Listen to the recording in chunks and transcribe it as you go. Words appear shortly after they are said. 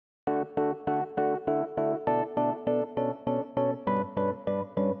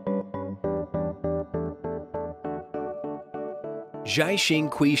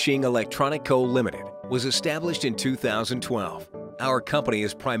Jiaxing Qixing Electronic Co. Limited was established in 2012. Our company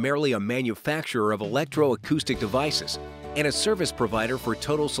is primarily a manufacturer of electroacoustic devices and a service provider for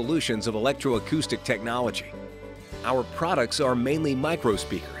total solutions of electroacoustic technology. Our products are mainly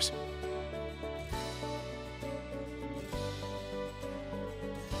microspeakers.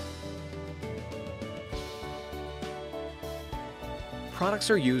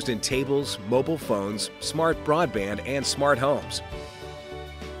 Products are used in tables, mobile phones, smart broadband, and smart homes.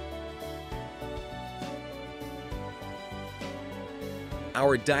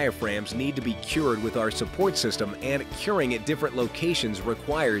 Our diaphragms need to be cured with our support system, and curing at different locations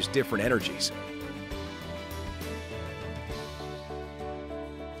requires different energies.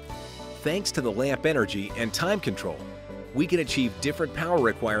 Thanks to the lamp energy and time control, we can achieve different power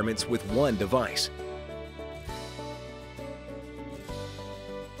requirements with one device.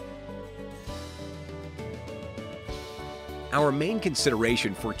 Our main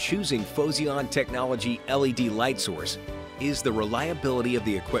consideration for choosing Phoseon technology LED light source is the reliability of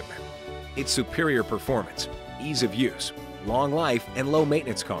the equipment, its superior performance, ease of use, long life, and low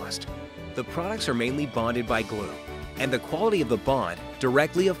maintenance cost. The products are mainly bonded by glue, and the quality of the bond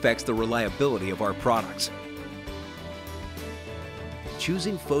directly affects the reliability of our products.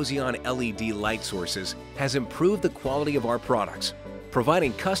 Choosing Phoseon LED light sources has improved the quality of our products,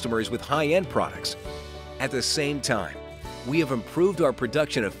 providing customers with high-end products. At the same time, we have improved our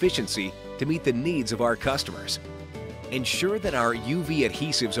production efficiency to meet the needs of our customers. Ensure that our UV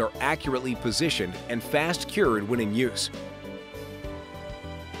adhesives are accurately positioned and fast cured when in use.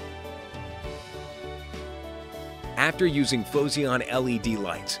 After using Phoseon LED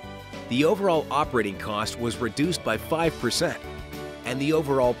lights, the overall operating cost was reduced by 5%, and the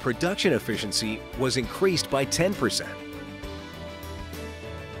overall production efficiency was increased by 10%.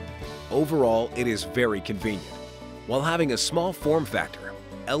 Overall, it is very convenient. While having a small form factor,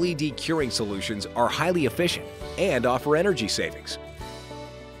 LED curing solutions are highly efficient and offer energy savings.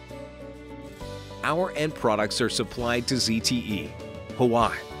 Our end products are supplied to ZTE,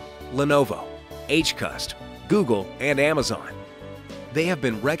 Huawei, Lenovo, HCUST, Google, and Amazon. They have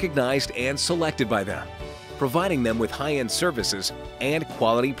been recognized and selected by them, providing them with high-end services and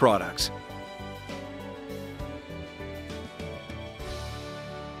quality products.